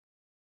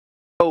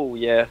Oh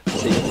yeah,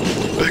 see.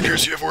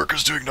 Figures you have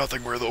workers doing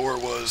nothing where the ore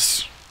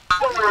was.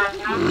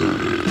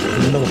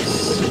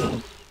 Nice.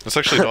 That's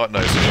actually not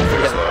nice, you should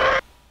fix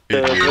that.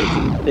 The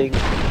blinking thing,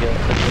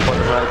 yeah, at the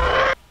bottom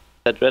right.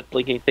 That red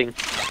blinking thing.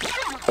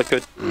 But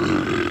good.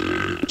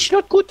 It's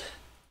not good.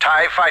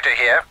 TIE fighter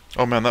here.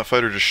 Oh man, that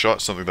fighter just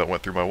shot something that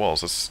went through my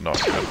walls. That's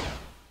not good.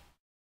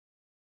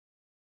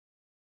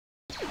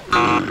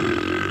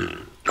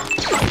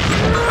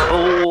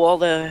 Oh, all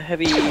the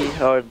heavy,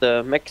 or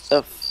the mech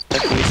stuff.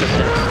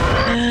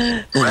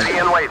 Ready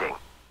and waiting.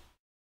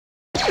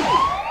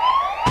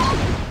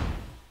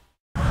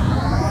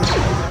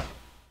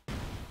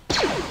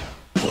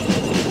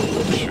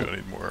 Shoot, I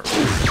need more.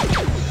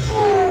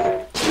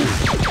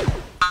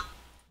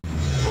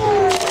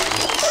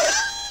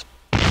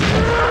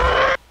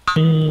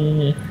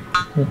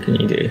 What can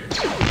you do?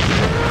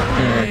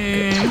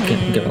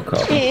 Get a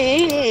card.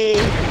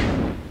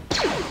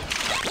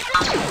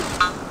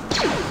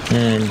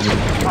 And you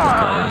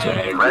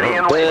Ready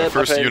and waiting. My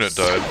first unit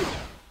died.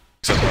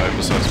 Except mine,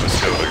 besides my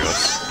scout, I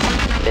guess.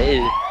 Hey,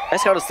 my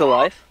scout is still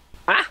alive.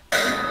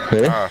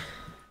 Really? Ah.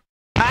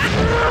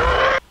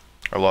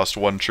 I lost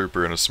one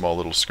trooper in a small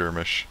little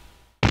skirmish.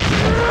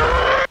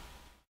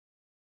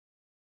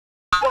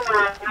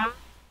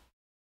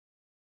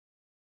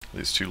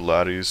 These two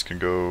laddies can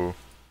go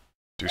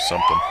do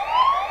something.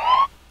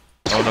 Oh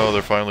no,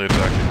 they're finally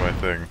attacking my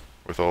thing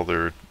with all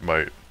their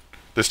might.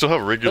 They still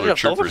have regular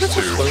troopers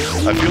too.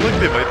 I feel like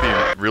they might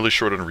be really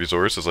short on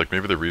resources, like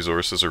maybe the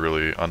resources are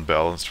really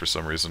unbalanced for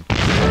some reason.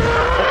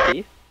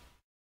 Happy.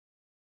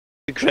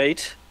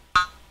 Great.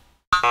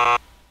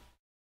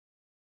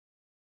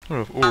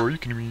 Or you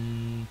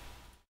can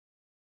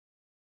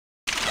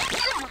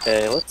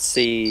Okay, let's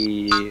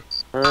see.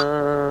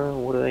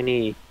 What do I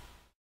need?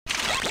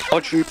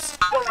 More troops.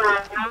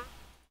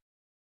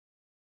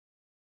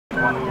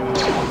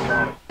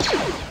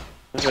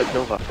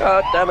 Nova.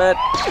 God damn it!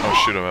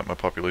 Oh shoot, I'm at my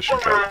population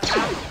cap.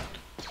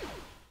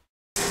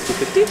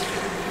 250?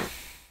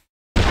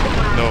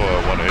 No,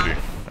 180.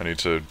 I need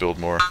to build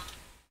more.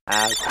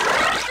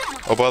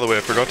 Oh, by the way,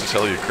 I forgot to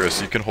tell you,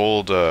 Chris, you can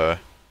hold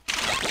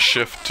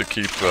shift to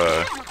keep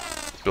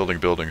building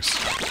buildings.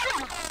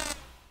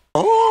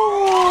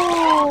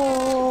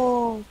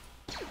 Oh!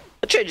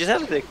 That changes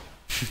everything.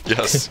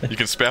 Yes, you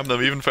can spam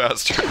them even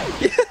faster.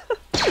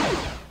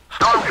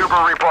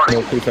 Stormtrooper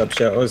reporting. more prefab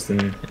shelters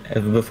than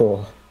ever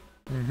before.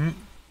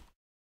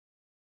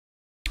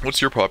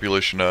 What's your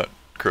population at,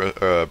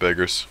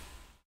 Beggars?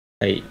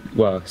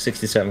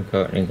 67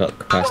 currently, got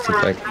capacity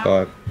for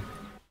 85.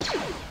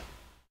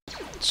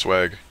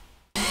 Swag.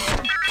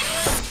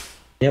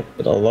 Yep,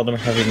 but a lot of them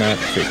heavy mount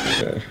troops,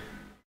 so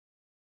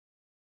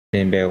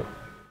being built.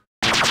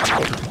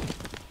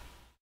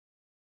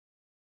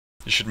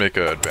 You should make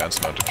an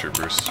advanced mounted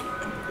troopers.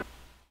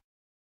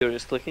 You're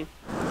just clicking?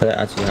 But I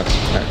actually have to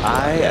attack.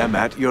 I am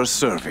at your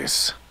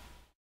service.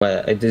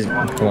 Well, it doesn't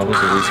come up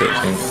as a research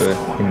thing for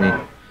in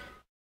the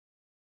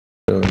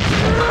building.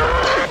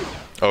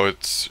 Oh,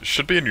 it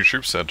should be in your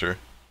troop center.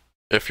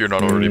 If you're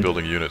not already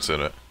building units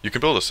in it. You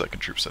can build a second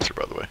troop center,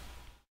 by the way.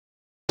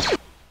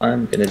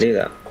 I'm gonna do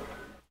that.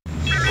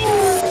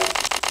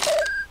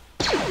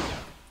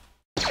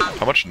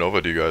 How much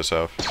Nova do you guys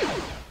have?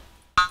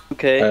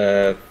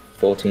 Okay.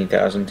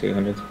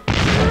 14,200.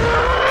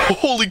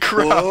 Holy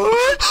crap!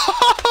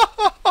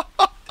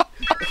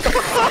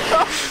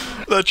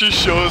 That just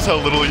shows how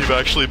little you've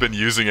actually been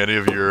using any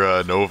of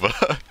your Nova.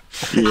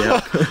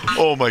 Yeah.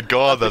 Oh my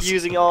god, that's...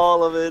 using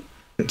all of it.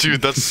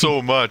 Dude, that's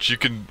so much. You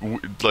can,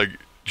 like,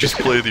 just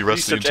play the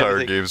rest of the Research entire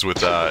everything. games with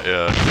that,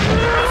 yeah.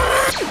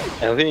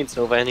 And we need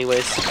Nova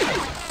anyways.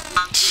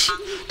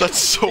 That's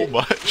so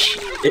much.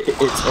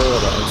 It's all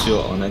that I'm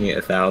short on, I need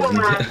 1,000.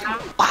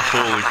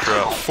 Holy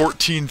crap.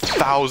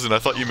 14,000. I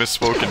thought you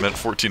misspoke and meant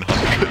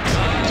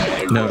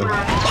 1,400. No.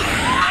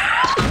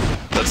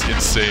 That's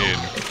insane.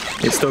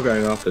 It's still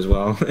going up as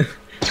well.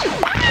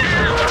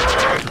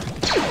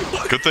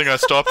 Good thing I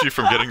stopped you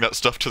from getting that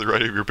stuff to the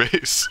right of your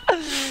base.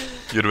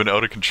 You'd have been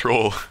out of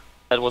control.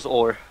 That was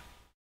ore.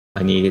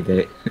 I needed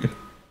it.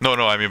 No,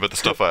 I mean, but the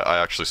stuff I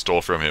actually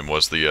stole from him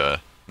was the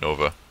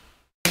Nova.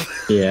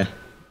 Yeah.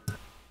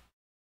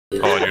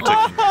 Oh, and you're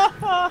taking...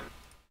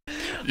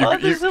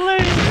 This is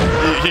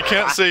hilarious. He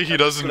can't say he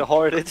doesn't... Gonna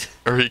hoard it.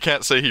 Or he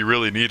can't say he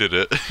really needed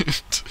it.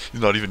 He's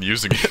not even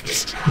using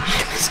it.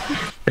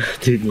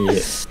 Didn't need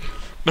it.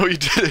 No, you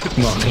didn't.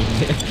 Mine.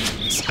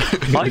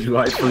 It was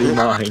rightfully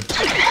mine.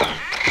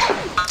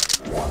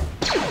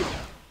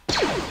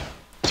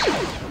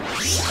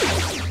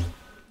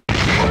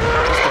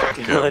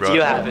 Okay,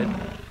 You have it.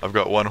 I've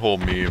got one whole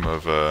meme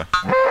of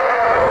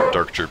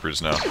Dark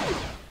Troopers now.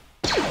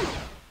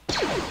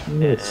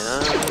 Yes.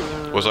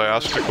 Was I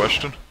asked a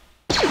question?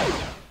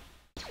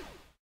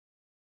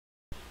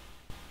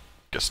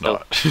 Guess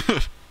not.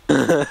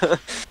 I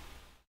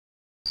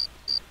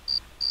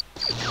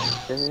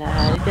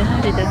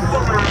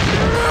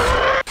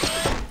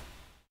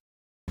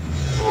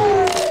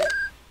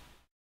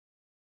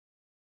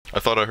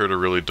thought I heard a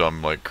really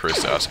dumb, like,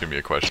 Chris asking me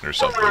a question or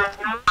something.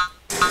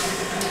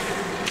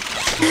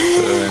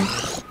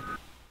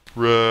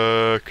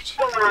 Wrecked.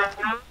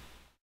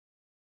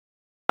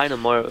 I know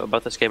more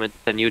about this game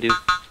than you do.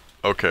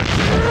 Okay.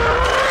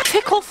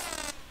 Pick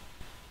off!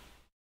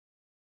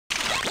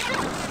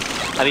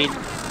 I mean,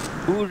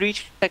 who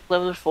reached tech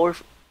level 4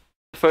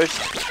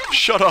 first?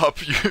 Shut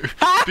up! You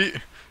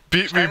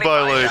beat me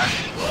by like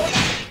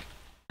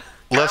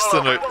less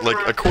than a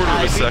quarter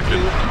of a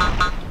second.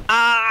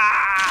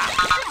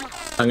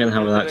 I'm gonna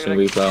have an action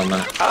replay on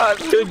that.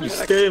 Dude, you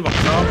stay my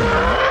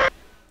carbon.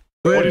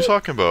 What are you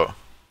talking about?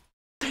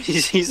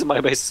 He's in my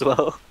base as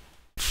well.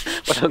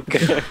 But I don't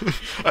care.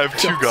 I have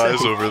 2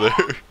 guys over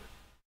there.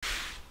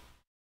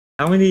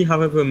 How many do you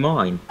have over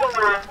mine?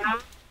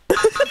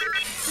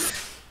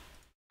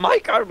 My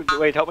carbon.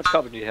 Wait, how much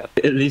carbon do you have?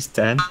 At least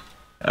 10.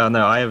 Oh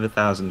no, I have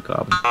 1,000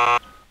 carbon.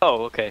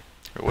 Oh, okay.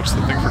 What's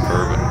the thing for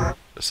carbon?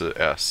 This is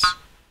S.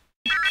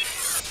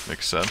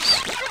 Makes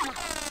sense.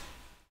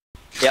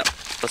 Yep.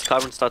 Because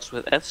carbon starts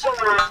with S.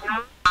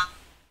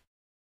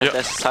 Yep.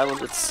 S is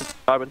silent, it's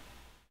carbon.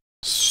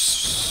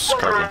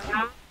 Carbon.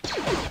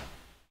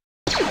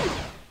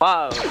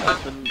 Wow,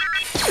 I've been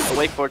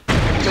awake for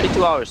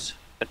 22 hours.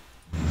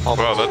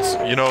 Wow, that's,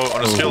 you know,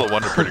 on a scale of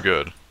 1 to pretty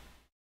good.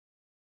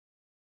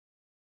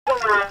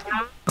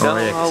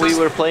 We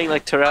were playing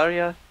like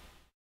Terraria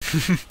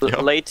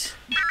Yep. late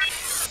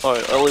or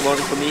early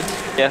morning for me.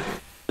 Yeah,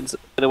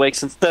 been awake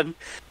since then.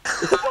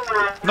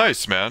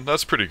 Nice, man.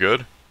 That's pretty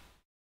good.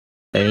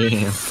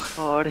 Damn.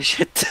 Oh, the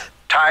shit.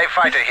 TIE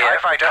fighter here.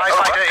 TIE fighter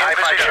in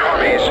position,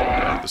 please.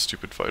 Yeah, the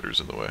stupid fighter's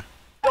in the way.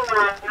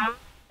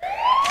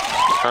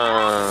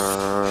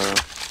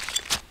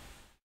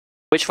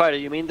 Which fighter?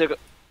 You mean the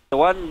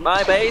one in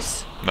my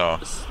base? No.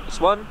 This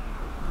one?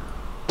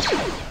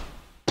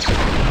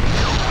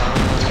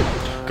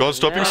 God,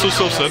 stop being so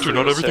self-centered.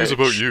 Not everything's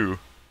about you.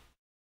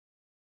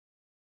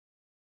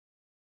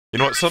 You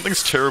know what?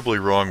 Something's terribly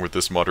wrong with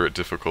this moderate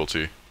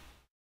difficulty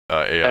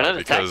AI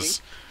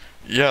because,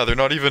 yeah, they're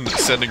not even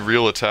sending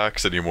real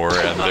attacks anymore,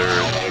 and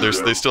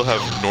they still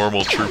have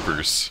normal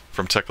troopers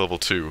from tech level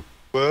 2.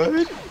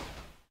 What?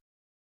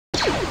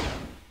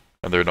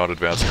 And they're not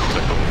advancing to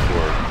tech level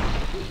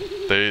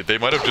 4. They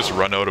might have just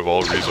run out of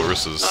all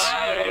resources.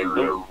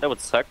 That would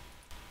suck.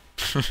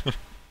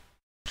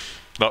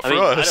 Not for us.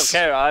 I don't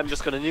care. I'm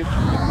just gonna nuke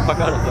the fuck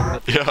out of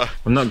them. Yeah.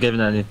 I'm not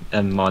giving any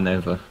mine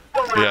over.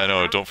 Yeah,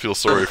 no, don't feel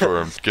sorry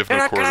for him. Give him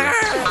a quarter.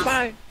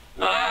 Bye.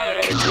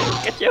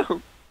 Get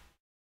you.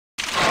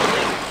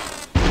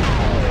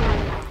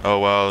 Oh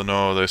wow,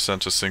 no, they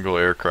sent a single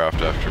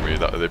aircraft after me.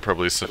 They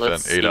probably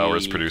spent 8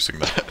 hours producing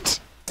that.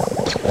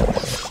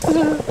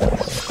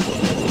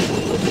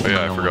 Oh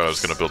yeah, I forgot I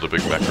was gonna build a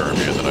big mech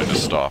army and then I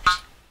just stopped.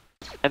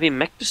 Heavy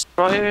mech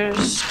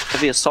destroyers,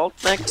 heavy assault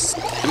mechs.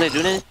 Can they do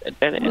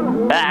anything?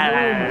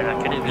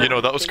 You know,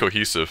 that was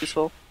cohesive.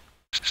 Useful.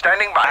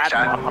 Standing by,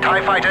 sir.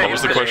 TIE fighter What in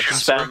was the position.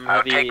 question?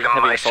 I'll take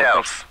them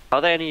myself.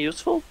 Are they any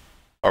useful?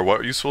 Are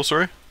what useful,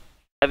 sorry?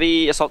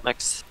 Heavy assault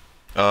mechs.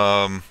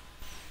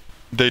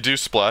 They do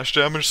splash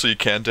damage, so you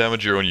can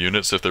damage your own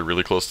units if they're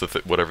really close to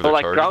whatever they're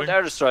like targeting. ground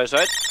air destroyers,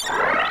 right?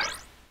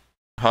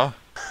 Huh?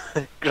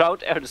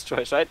 Ground air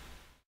destroyers, right?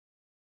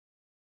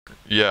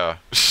 Yeah.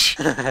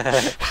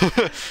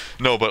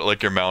 No, but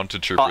like your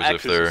mounted troopers,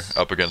 if they're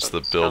up against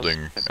the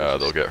building,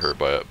 they'll get hurt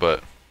by it.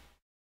 But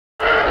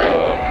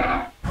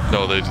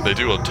no, they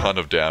do a ton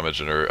of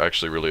damage and are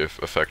actually really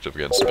effective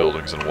against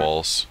buildings and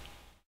walls.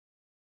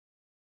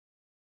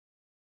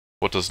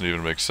 What doesn't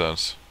even make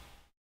sense?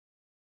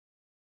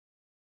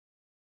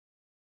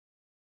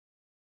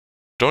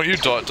 Don't you ...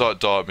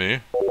 me?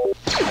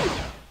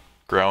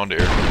 Ground air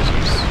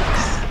cruisers.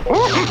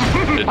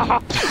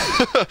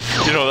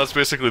 You know, that's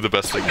basically the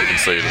best thing you can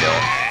say to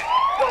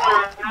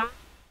that.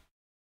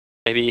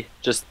 Maybe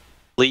just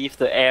leave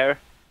the air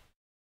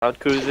ground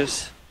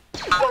cruisers.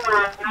 You're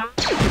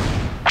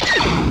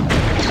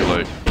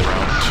like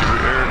round 2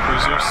 air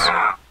cruisers?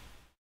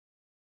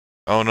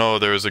 Oh no,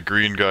 there was a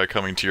green guy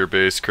coming to your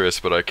base, Chris,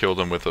 but I killed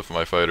him with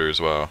my fighters,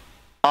 wow.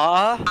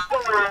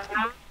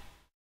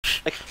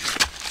 Like,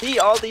 see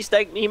all these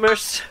tank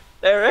memers?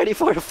 They're ready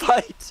for the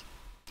fight!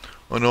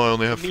 Oh no, I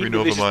only have 3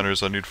 Nova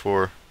Miners, I need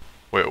 4.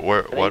 Wait,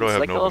 why do I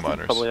have Nova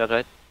Miners? Probably not,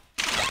 right?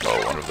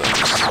 Oh, one of them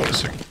is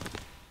missing.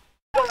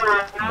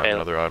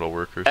 Another idle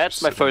worker.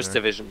 That's my first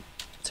division.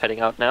 It's heading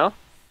out now.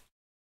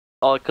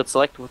 All I could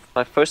select with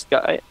my first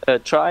guy,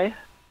 try.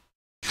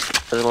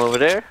 Put him over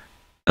there.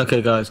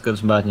 Okay guys, got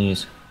some bad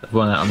news. I've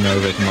run out of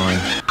Nova mine.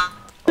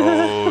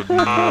 Oh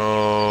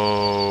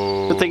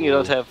no. Good thing you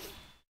don't have...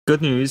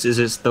 Good news is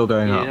it's still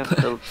going up.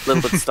 Have a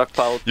little bit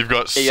stockpiled. You've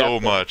got so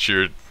much,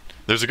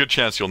 there's a good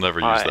chance you'll never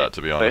use that,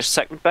 to be honest. There's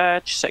second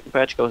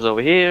batch goes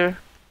over here.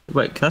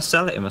 Wait, can I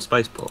sell it in my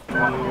spaceport?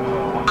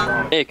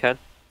 Yeah, you can.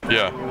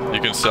 Yeah,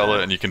 you can sell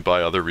it and you can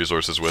buy other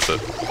resources with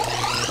it.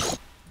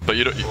 But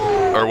you don't,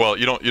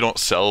 you don't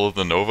sell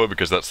the Nova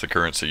because that's the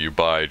currency. You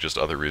buy just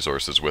other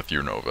resources with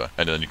your Nova,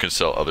 and then you can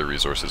sell other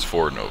resources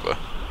for Nova.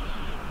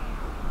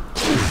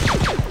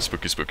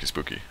 Spooky, spooky,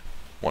 spooky.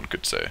 One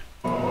could say.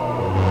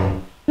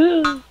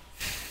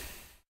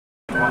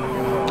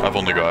 I've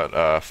only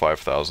got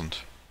 5,000.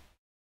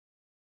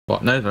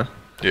 What, Nova?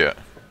 Yeah.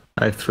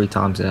 I have 3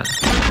 times that.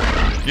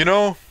 You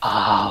know,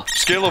 Oh,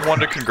 scale of 1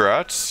 to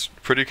congrats.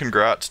 Pretty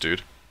congrats,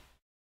 dude.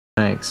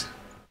 Thanks.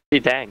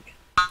 pretty dang.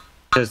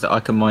 Says that I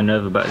can mine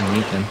Nova better than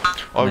you can.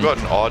 Oh, I've got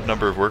an odd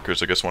number of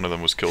workers. I guess one of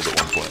them was killed at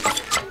one point.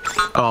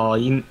 Oh,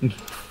 you...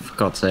 For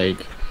God's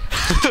sake.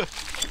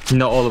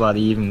 Not all about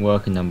the even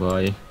working number,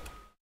 are you?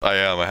 I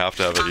am. I have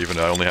to have it even.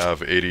 I only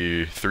have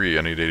 83.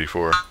 I need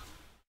 84.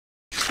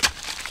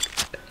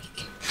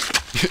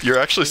 You're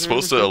actually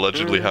supposed to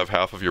allegedly have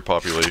half of your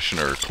population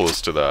or close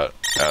to that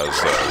as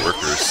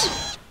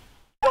workers.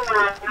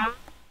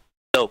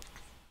 Nope.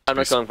 I'm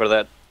not going for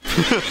that.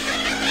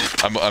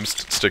 I'm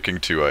sticking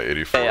to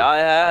 84. Hey, I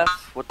have...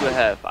 What do I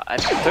have? I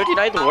have 13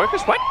 idle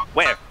workers? What?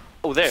 Where?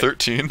 Oh, there.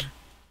 13?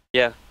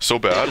 Yeah. So I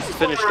bad? just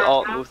finished with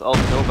all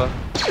the Nova.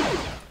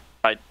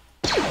 Right.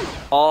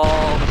 All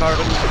the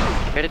carbon.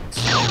 Get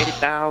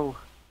it now.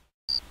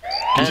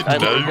 And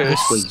idle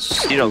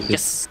workers. You know,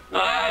 yes.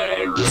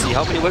 Let's see,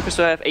 how many workers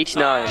do I have?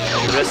 89.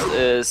 And the rest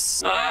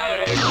is...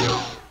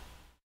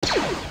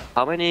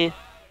 How many?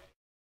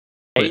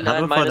 Wait, how 89 do I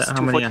find minus out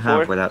how many I 244?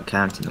 have without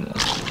counting them all?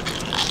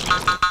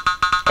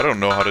 I don't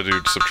know how to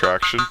do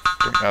subtraction.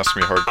 Don't ask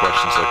me hard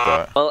questions like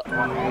that. Well,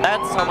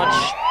 that's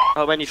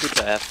how many troops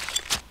I have.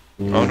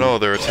 Oh no,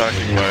 they're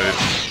attacking my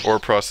ore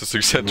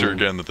processing center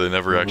again that they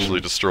never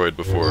actually destroyed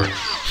before.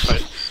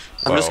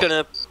 I'm just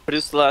gonna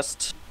produce the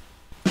last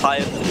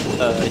 5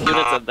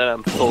 units and then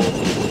I'm full.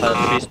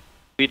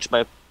 Reach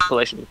my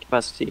population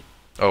capacity.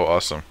 Oh,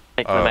 awesome.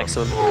 Make my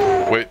maximum.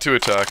 Wait to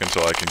attack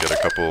until I can get a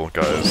couple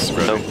guys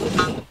ready.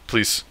 Nope.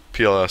 Please,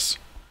 PLS.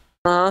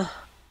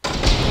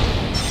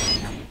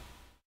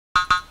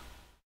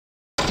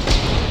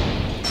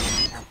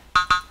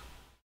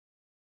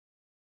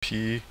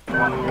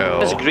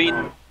 There's a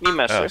green meme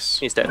master. S.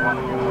 He's dead.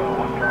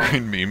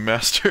 Green meme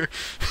master.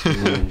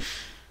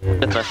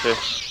 Death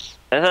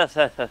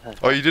master.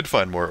 Oh, you did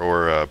find more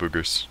ore,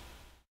 boogers.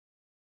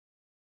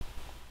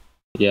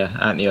 Yeah,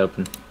 out in the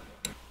open.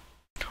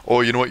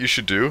 Oh, you know what you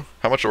should do?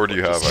 How much ore do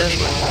you have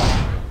actually?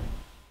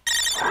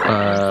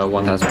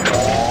 1,000.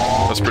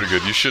 That's pretty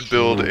good. You should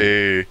build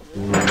a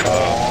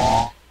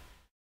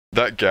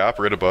that gap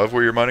right above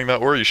where you're mining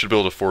that ore. You should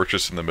build a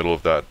fortress in the middle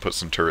of that. Put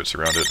some turrets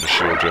around it and a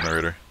shield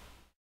generator.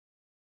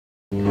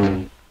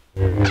 And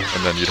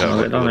then you'd have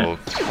like a little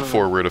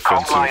forward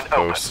offensive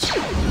post.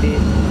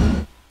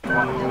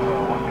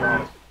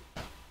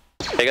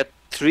 I got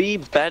 3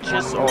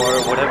 badges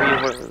or whatever you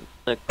want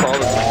to call it,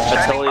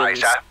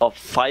 battalions of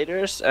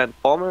fighters and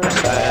bombers and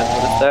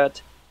what is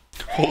that?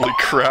 Holy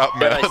crap,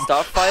 man!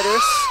 Jedi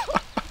starfighters.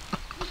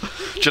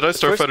 Jedi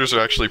starfighters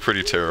are actually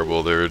pretty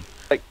terrible. They're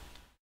The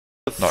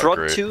not front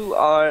great. 2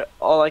 are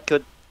all I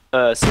could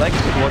select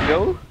in one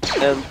go,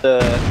 and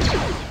the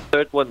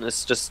third one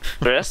is just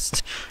the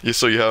rest. Yeah,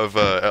 so you have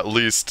at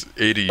least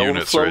 80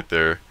 units Overflow. right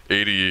there.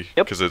 80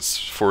 because it's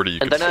 40 you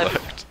And can then I have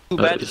select. 2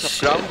 badges of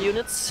ground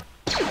units.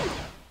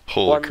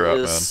 Holy One crap,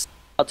 is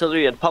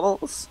artillery and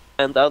pummels,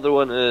 and the other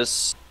one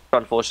is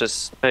ground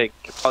forces, like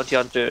bounty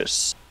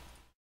hunters.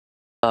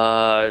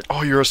 man.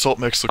 Oh, your assault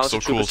mix looks so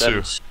cool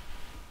too.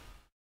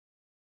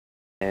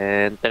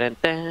 And Dun,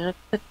 dun,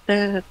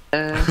 dun,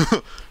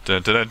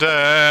 dun, dun,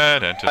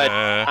 dun.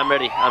 I'm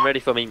ready. I'm ready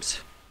for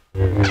memes.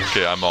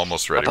 Okay, I'm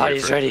almost ready. My Wait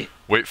body's for it. ready.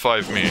 Wait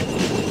 5 me.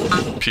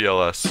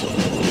 PLS.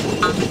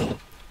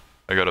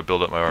 I gotta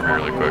build up my army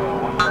really quick.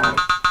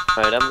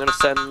 Alright, I'm gonna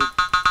send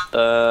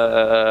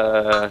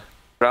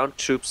ground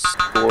troops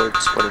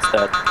towards what is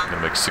that? I'm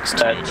gonna make 16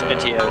 That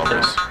anti-air thing.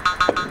 bombers.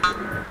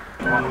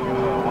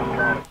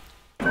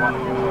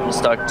 I'll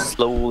start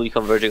slowly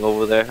converging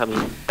over there. I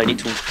mean, I need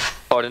to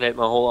coordinate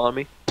my whole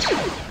army,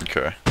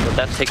 Okay. but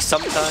that takes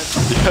some time.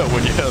 Yeah,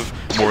 when you have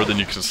more than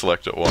you can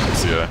select at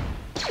once, yeah.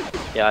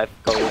 Yeah,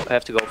 I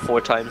have to go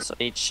 4 times on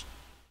each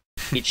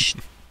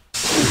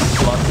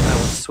slot. I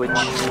will switch.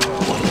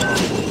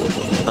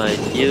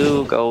 Alright,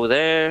 you go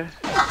there.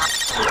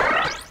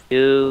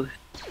 You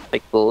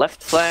take the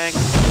left flank.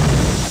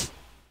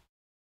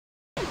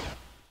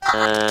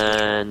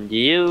 And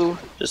you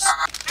just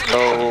go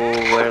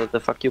where the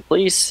fuck you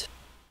please.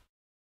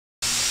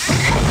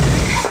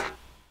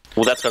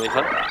 Well, that's gonna be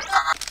fun.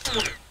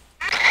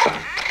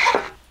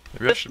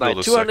 Maybe I should My build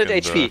a 200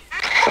 second, HP.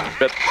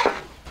 Rip,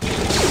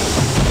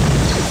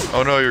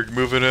 Oh no, you're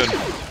moving in.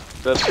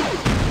 rip.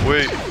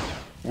 Wait.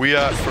 We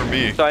at for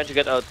me. Trying to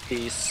get out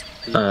these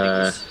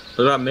things.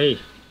 What about me?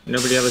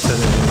 Nobody ever said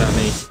anything about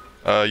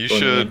me. You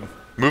should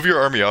move your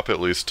army up at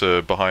least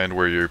to behind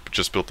where you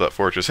just built that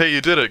fortress. Hey,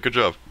 you did it. Good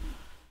job.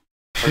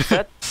 What's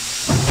that?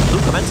 Blue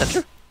command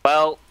center?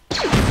 Well,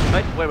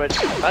 right where my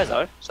guys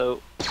are,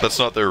 so... That's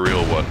not their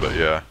real one, but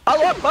yeah.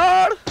 Allah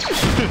Akbar!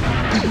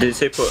 Did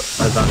they put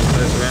advanced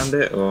turrets around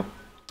it, or?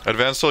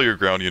 Advance all your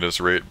ground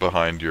units right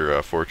behind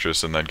your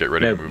fortress and then get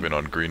ready No. to move in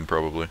on green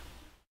probably.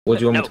 What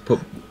do you want me to put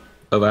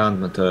around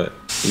my turret?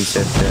 You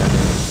said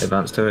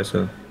advanced turrets,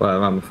 or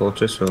around the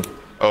fortress, or?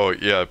 Oh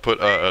yeah, put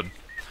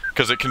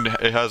because it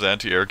has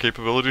anti-air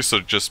capability, so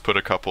just put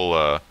a couple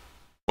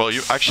well,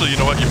 you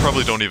know what, you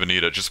probably don't even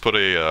need it. Just put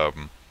a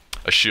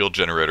a shield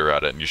generator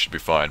at it, and you should be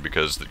fine,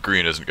 because the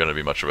green isn't going to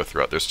be much of a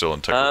threat. They're still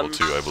integral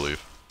too, I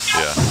believe.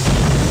 Yeah.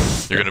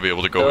 You're going to be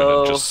able to go in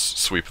and just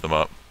sweep them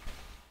up.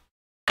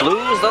 Blue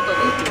is not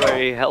looking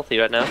very healthy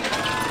right now.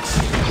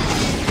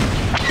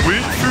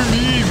 Wait for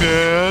me,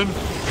 man!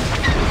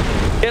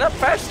 Get up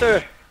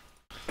faster!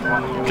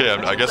 Okay,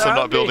 I guess I'm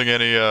not building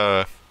any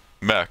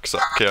mechs.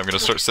 Okay, I'm going to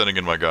start sending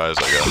in my guys,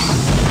 I guess.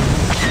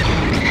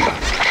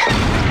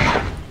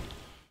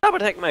 I'll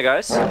protect my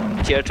guys.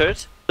 Tier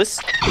turret, please.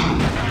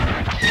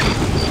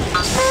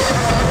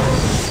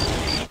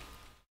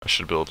 I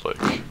should build like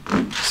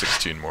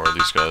 16 more of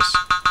these guys.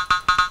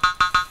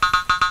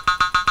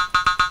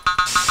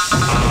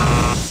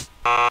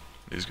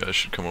 These guys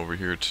should come over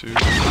here too. These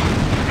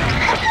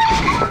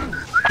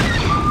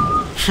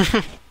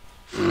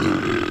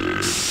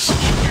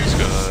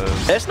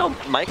guys. There's no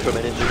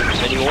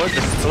micromanagement anymore.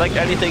 Just select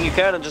anything you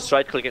can and just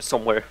right click it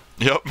somewhere.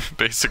 Yep,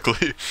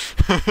 basically.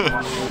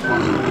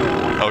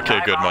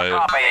 Okay, good.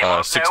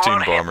 My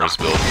 16 bombers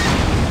built.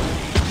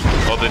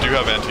 Oh, they do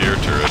have anti-air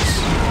turrets.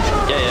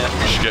 Yeah.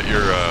 You should get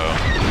your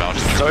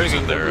mounted troopers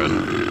in there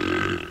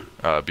and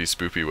be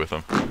spoopy with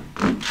them.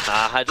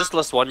 I just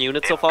lost 1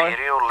 unit so far.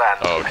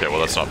 Oh, okay, well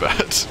that's not bad.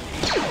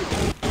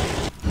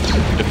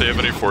 If they have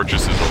any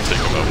fortresses, I'll take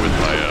them out with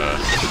my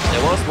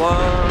There was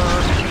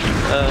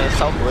one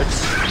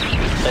southwards.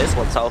 There is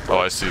one southwards. Oh,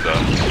 I see that.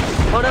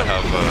 Oh no! I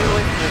have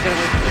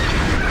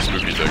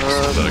spooky things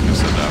that I can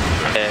send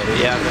after there.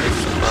 Yeah, I'm gonna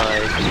use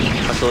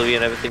my artillery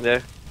and everything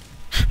there.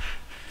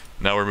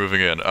 Now we're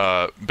moving in.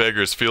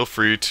 Beggars, feel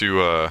free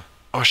to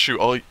oh shoot,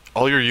 all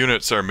your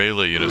units are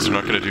melee units. They're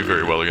not gonna do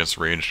very well against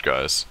ranged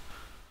guys.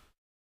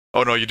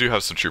 Oh no, you do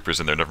have some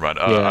troopers in there, never mind.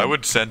 I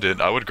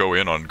would go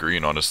in on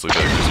green, honestly,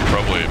 because you're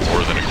probably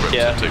more than equipped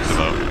to take them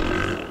out.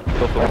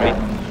 Go for green.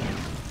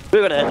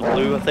 We're gonna head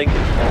blue, I think.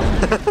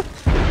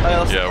 I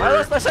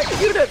lost my second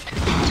unit!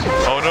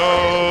 Oh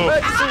no!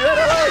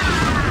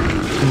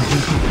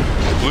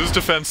 Blue's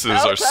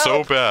defenses are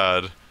so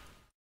bad.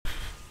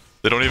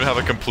 They don't even have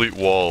a complete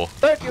wall.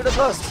 Third unit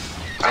lost!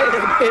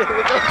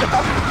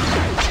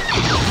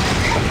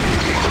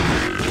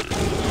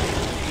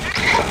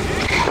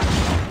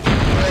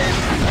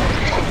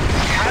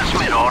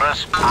 Transmit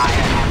orders. I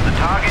have the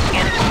target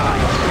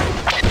inside.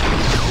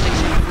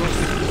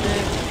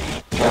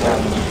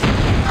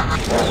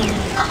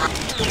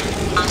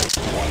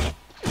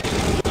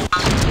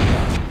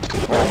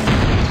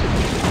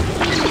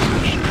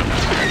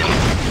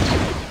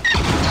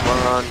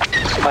 Come on.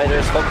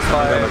 Fighters, focus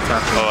fire.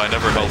 Oh, I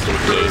never helped with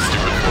the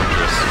stupid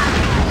fortress.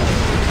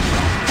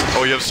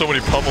 Oh, you have so many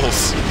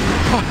pummels.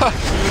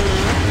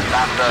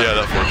 Yeah,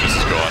 that fortress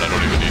is gone. I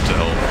don't even need to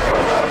help.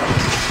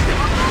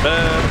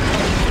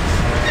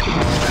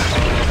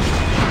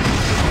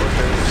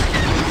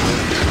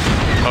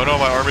 Oh no,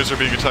 my armies are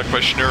being attacked by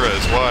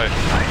Schnurres. Why?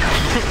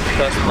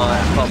 Because my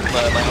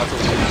artillery.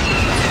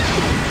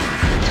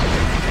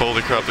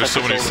 Holy crap, there's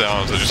so many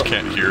sounds, I just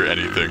can't hear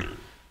anything.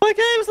 My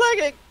game's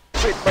lagging!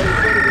 Wait, my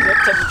game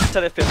is at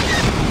 10 FPS.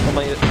 Oh,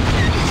 my game's...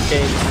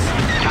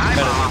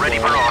 Time ready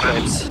for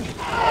orders.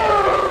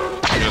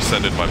 I'm gonna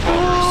send in my bombers.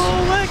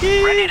 Oh,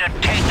 laggy! Ready to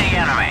take the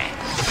enemy.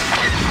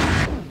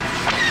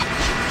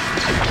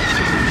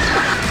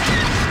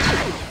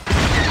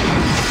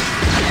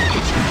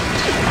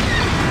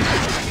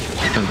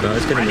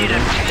 Guys, get Ready to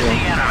take the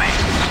enemy.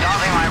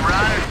 Starting my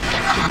run.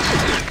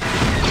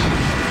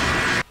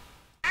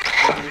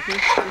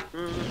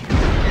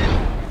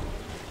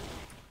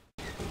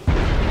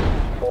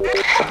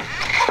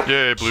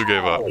 Yay, blue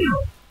gave up.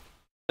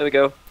 There we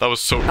go. That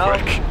was so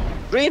quick.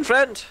 Green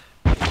friend!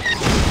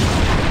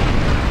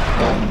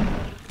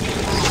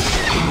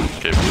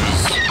 Okay,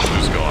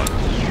 blue's gone.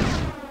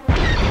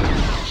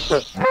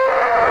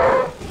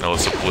 Now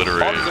let's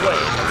obliterate green.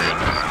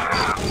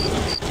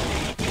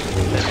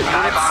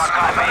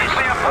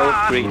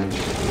 Oh, green.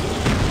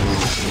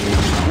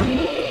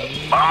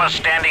 Bomber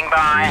standing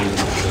by.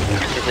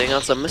 Anything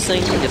else I'm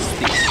missing? Yes,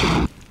 please.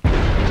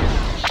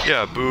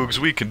 Yeah, Boogz,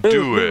 we can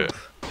do it.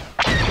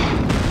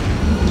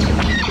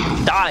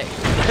 Die!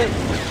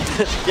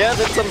 Yeah,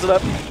 that sums it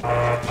up.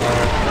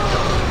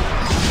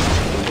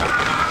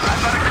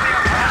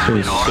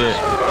 Holy shit.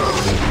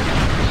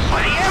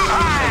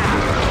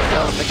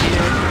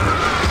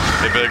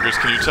 Hey beggars,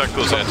 can you attack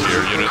those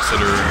anti-air units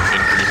that are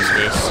in green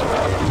space?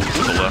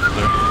 To the left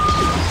there.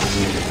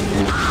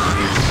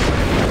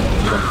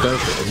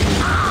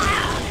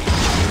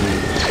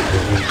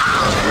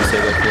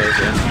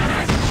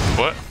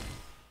 What?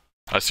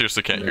 I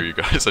seriously can't hear you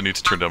guys. I need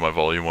to turn down my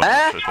volume one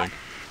notch, I think.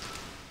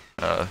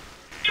 There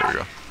we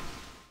go.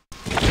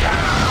 It's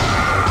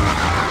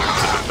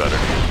a bit better.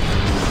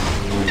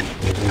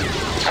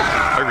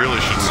 I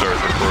really should start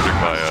recording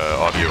my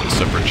audio in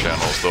separate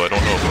channels, though I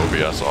don't know if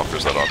OBS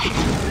offers that option.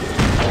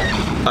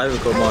 I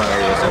record my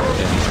audio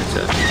separately anyway,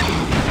 so...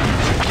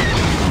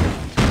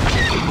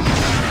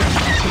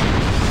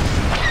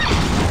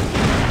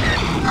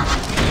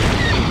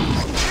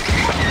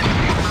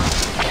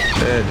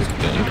 They're just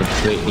getting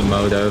completely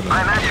mowed over.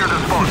 I'm at your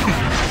disposal.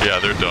 Yeah,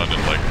 they're done in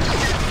like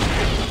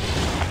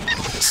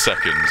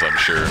seconds, I'm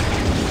sure.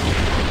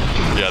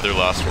 Yeah, their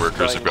last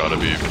workers have got to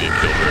be being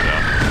killed right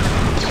now.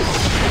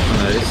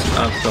 No,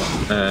 I've got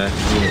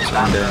units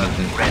under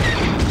anything.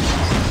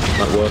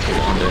 Like workers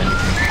under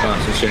anything. Oh,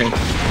 that's a shame.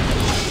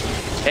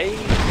 Hey!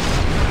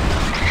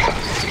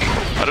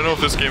 I don't know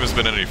if this game has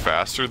been any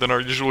faster than our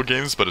usual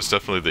games, but it's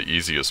definitely the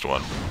easiest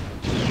one.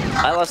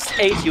 I lost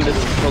 8 units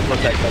in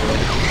Pokemon Black, by the way.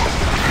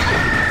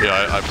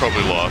 Yeah, I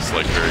probably lost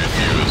like very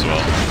few as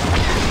well.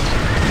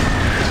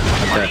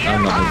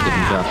 I'm not even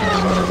keeping track of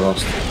how many I've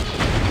lost.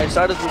 I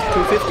started with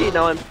 250,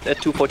 now I'm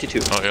at 242.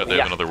 Oh yeah, they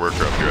have another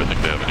worker up here. I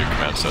think they have a new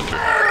command center.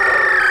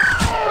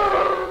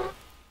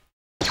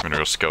 I'm gonna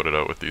go scout it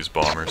out with these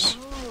bombers.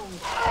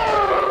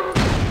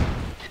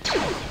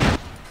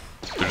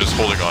 They're just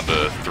holding on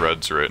to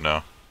threads right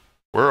now.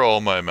 Where are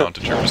all my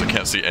mounted troopers? I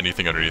can't see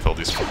anything underneath all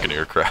these fucking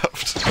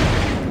aircraft.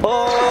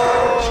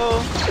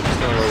 Oh!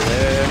 Over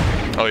there.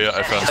 Oh yeah,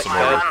 I found some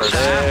more workers.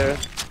 There.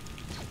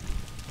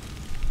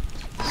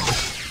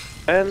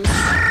 And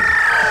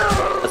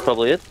that's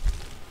probably it.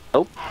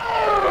 Nope.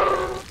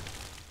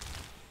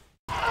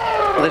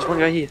 Oh, there's one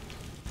guy here.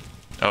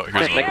 Oh,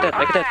 here's Make it one. dead,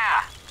 make it dead.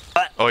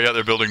 Oh yeah,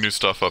 they're building new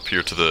stuff up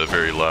here to the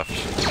very left.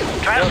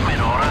 Transmit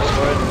orders.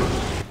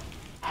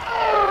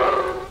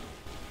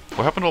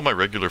 What happened to all my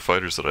regular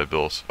fighters that I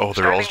built? Oh,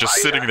 they're all just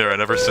sitting there. I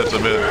never sent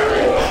them in.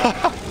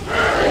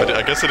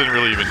 I guess I didn't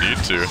really even need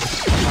to.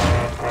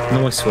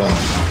 Nice one.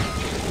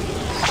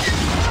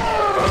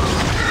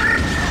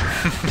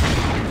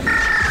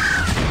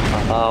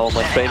 Oh,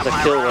 my frames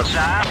are killed.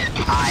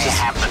 I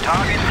have the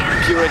target.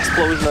 Pure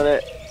explosion on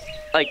it.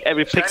 Like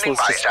every pixel is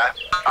just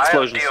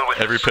explosions.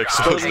 Every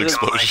pixel is an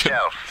explosion.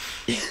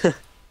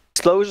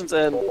 Explosions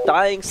and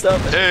dying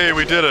stuff. Hey,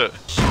 we did it!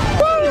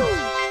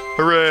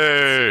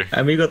 Hooray!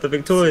 And we got the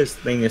victorious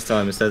thing this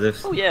time instead of...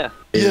 Oh yeah.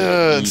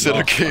 Yeah, instead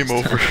of game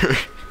over.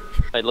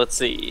 Right, let's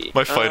see.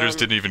 My fighters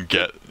didn't even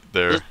get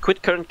there. Just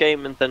quit current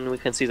game and then we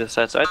can see the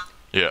stats, right?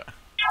 Yeah.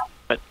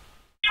 Right.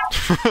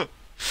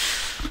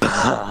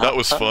 That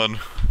was fun.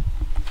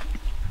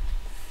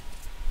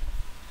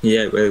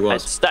 Yeah, it really Right,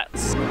 was.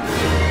 stats.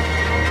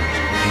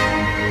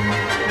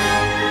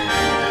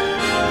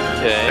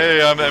 Okay.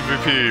 Hey, I'm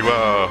MVP,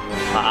 wow.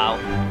 Wow.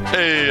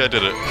 Hey, I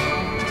did it.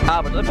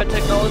 Ah, but weapon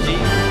technology.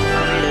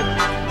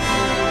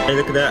 Hey,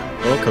 look at that.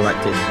 All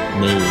collected.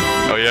 Me.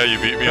 Oh yeah, you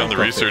beat me on the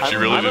research, you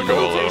really did go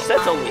all out.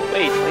 Stats only.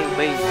 Wait.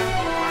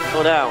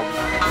 Go down.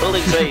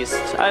 Building base.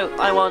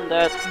 I won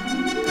that.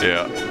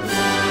 Yeah.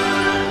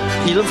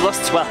 Healen's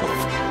lost 12.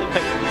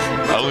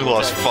 I only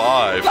lost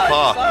 5.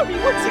 Ha! Sorry,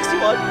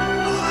 161.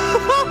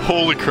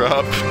 Holy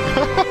crap.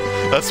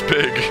 That's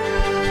big.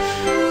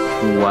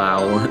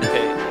 Wow.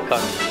 Okay,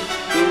 cut.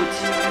 Good.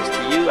 Just to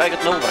you. I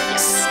got Nova.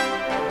 Yes.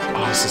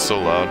 Oh, this is so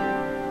loud.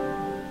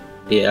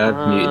 Yeah,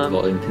 I've muted the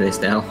volume for this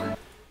now.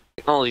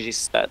 Technology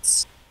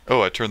stats.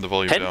 Oh, I turned the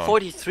volume down.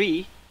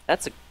 1043.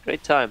 That's a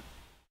great time.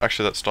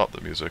 Actually, that stopped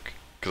the music,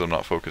 because I'm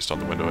not focused on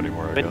the window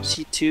anymore, I guess.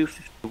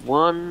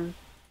 2251.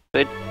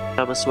 Great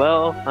time as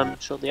well. I'm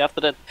shortly after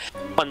that.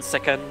 1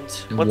 second.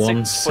 1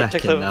 second for tech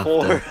second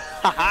level 4.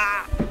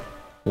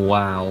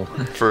 Wow.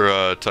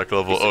 For tech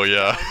level, oh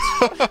yeah.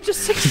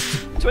 Just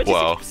 26%.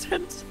 Wow.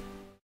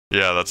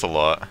 Yeah, that's a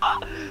lot.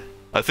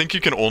 I think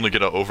you can only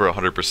get over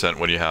 100%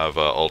 when you have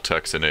all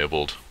techs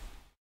enabled.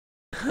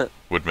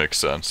 Would make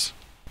sense.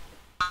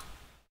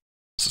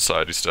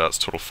 Society stats,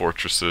 total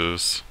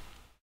fortresses.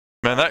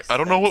 Man, I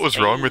don't know what was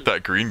wrong with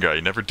that green guy.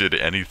 He never did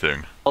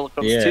anything.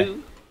 Holograms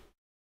 2.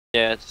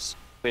 Yeah, it's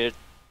weird.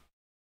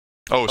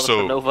 Oh,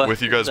 so Nova.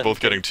 with you guys both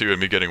getting 2 and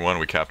me getting 1,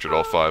 we captured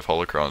all 5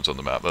 holocrons on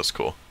the map. That's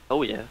cool.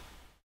 Oh yeah.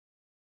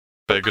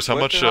 Beggars, how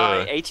much?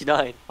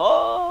 89.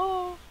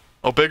 Oh.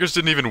 Oh, Beggars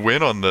didn't even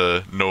win on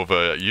the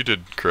Nova. You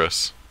did,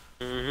 Chris.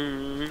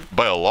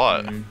 By a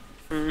lot.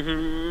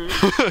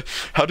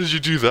 How did you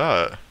do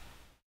that?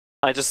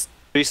 I just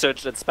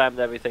researched and spammed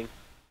everything.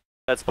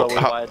 That's probably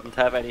why I didn't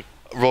have any.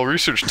 Well,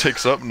 research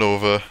takes up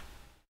Nova.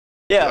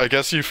 Yeah. I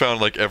guess you found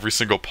like every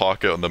single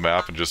pocket on the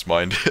map and just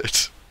mined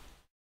it.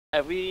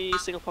 Every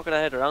single pocket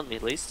I had around me,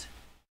 at least.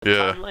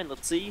 Yeah. Timeline,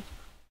 let's see.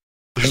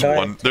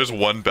 There's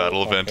one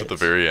battle event at the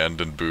very end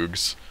in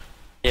Boogz.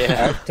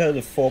 Yeah. I've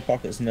totaled 4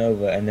 pockets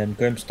Nova and then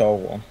Grim stole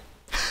 1.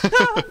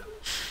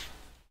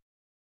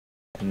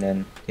 And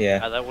then,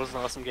 yeah. That was an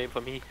awesome game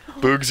for me.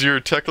 Boogz, your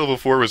tech level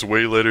 4 was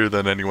way later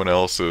than anyone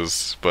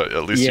else's, but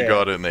at least you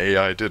got it and the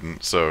AI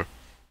didn't, so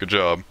good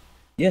job.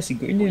 Yeah, see,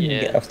 Green didn't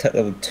get off tech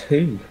level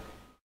 2.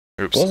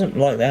 Oops. It wasn't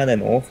like they had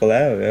an awful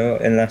area,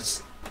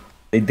 unless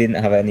they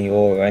didn't have any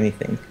ore or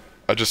anything.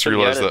 I just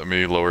realized that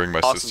me lowering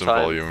my system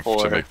volume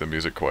to make the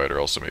music quieter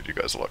also made you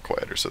guys a lot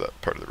quieter, so that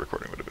part of the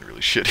recording would have been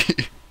really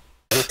shitty.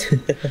 You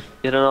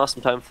had an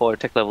awesome time for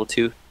tech level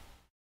 2.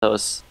 That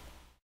was...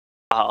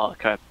 Oh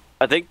crap.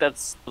 I think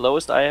that's the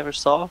lowest I ever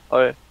saw,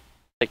 or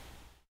like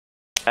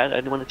had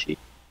anyone achieve.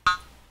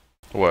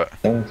 What?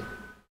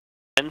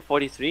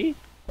 1043?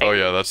 Oh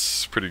yeah,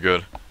 that's pretty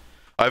good.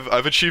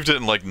 I've achieved it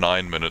in like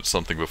 9 minutes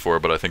something before,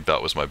 but I think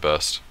that was my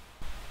best.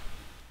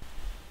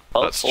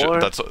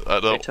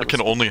 That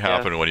can only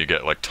happen when you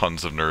get like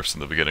tons of nerfs in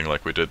the beginning,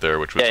 like we did there,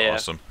 which was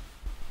awesome.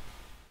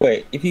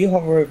 Wait, if you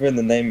hover over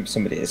the name of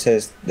somebody, it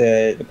says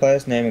the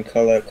player's name and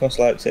color, cost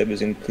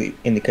lightsabers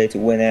indicate a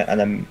winner,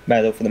 and a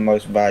medal for the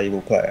most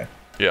valuable player.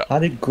 Yeah. How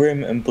did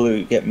Grim and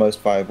Blue get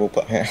most valuable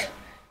player?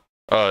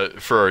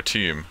 For our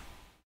team.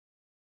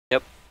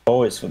 Yep.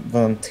 Always for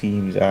one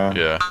teams.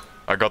 Yeah.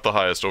 I got the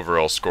highest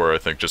overall score, I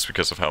think, just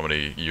because of how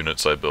many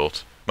units I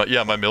built.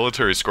 My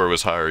military score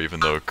was higher,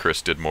 even though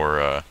Chris did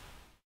more,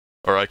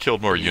 or I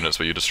killed more units,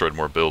 but you destroyed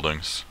more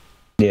buildings.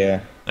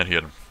 Yeah. And he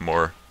had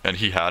more, and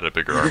he had a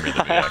bigger army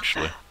than me,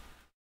 actually.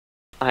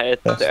 I had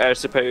the air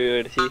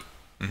superiority.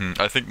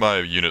 I think my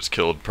units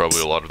killed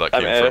probably a lot of that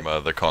came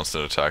from the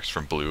constant attacks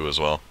from Blue as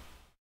well.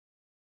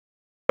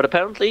 But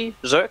apparently,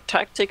 Zerg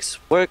tactics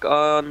work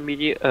on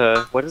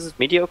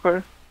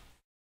mediocre?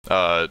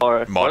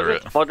 Or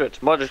moderate.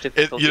 Moderate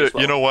difficulty as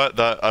well. You know what?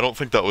 I don't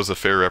think that was a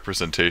fair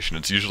representation.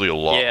 It's usually a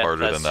lot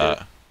harder than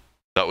that.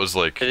 That was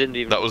like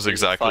that was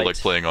exactly like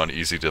playing on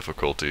easy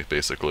difficulty,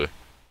 basically.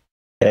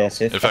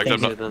 Yes, in fact,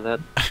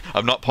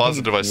 I'm not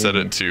positive I set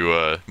it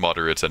to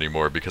moderate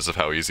anymore because of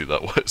how easy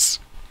that was.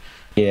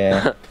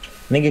 Yeah.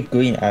 I think if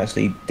Green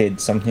actually did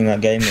something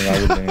that game, then I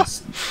would have been in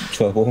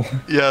trouble.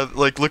 Yeah,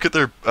 like look at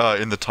their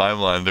in the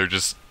timeline.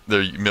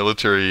 Their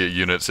military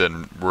units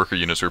and worker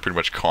units were pretty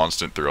much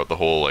constant throughout the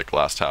whole like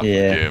last half of the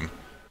game.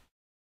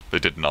 They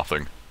did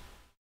nothing.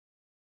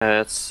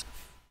 It's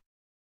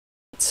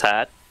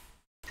sad.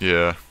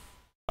 Yeah,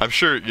 I'm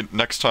sure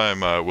next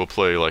time we'll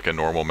play like a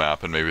normal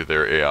map, and maybe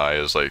their AI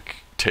is like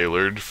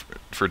tailored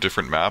for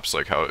different maps,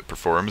 like how it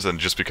performs.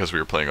 And just because we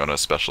were playing on a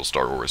special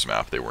Star Wars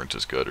map, they weren't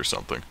as good or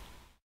something.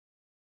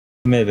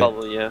 Maybe.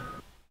 Probably, yeah.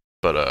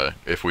 But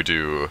if we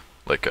do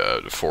like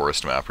a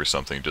forest map or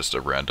something, just a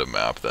random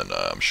map, then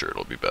I'm sure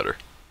it'll be better.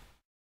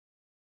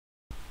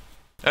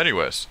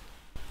 Anyways,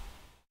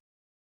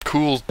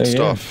 cool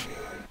stuff.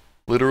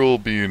 Literal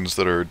beans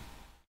that are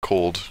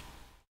cold.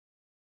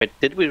 Wait,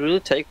 did we really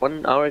take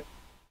 1 hour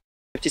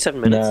 57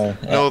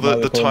 minutes? No,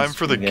 the time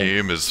for the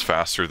game is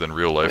faster than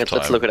real life time.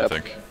 Let's look it up. I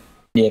think.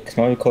 Yeah, because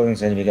my recording's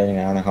going to be going an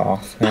hour and a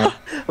half. Yeah.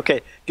 Okay,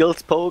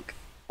 Guild's poke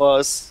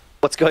was...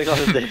 What's going on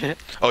in there?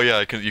 Oh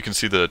yeah, you can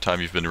see the time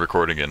you've been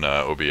recording in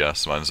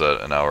OBS. Mine's at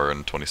 1 hour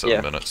and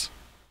 27 minutes.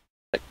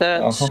 Like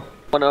that.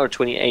 1 hour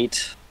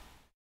 28.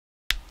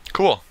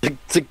 Cool.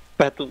 The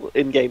battle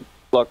in-game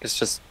block is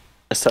just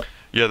messed up.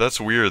 Yeah,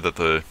 that's weird that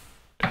it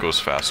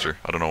goes faster.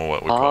 I don't know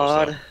what would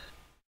cause that.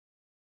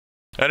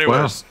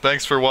 Anyways,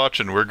 thanks for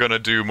watching. We're gonna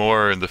do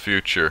more in the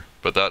future,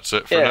 but that's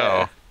it for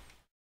now.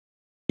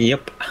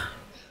 Yep.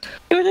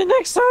 Tune in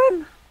next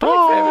time. Like,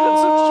 favorite, and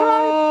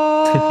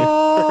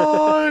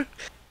subscribe.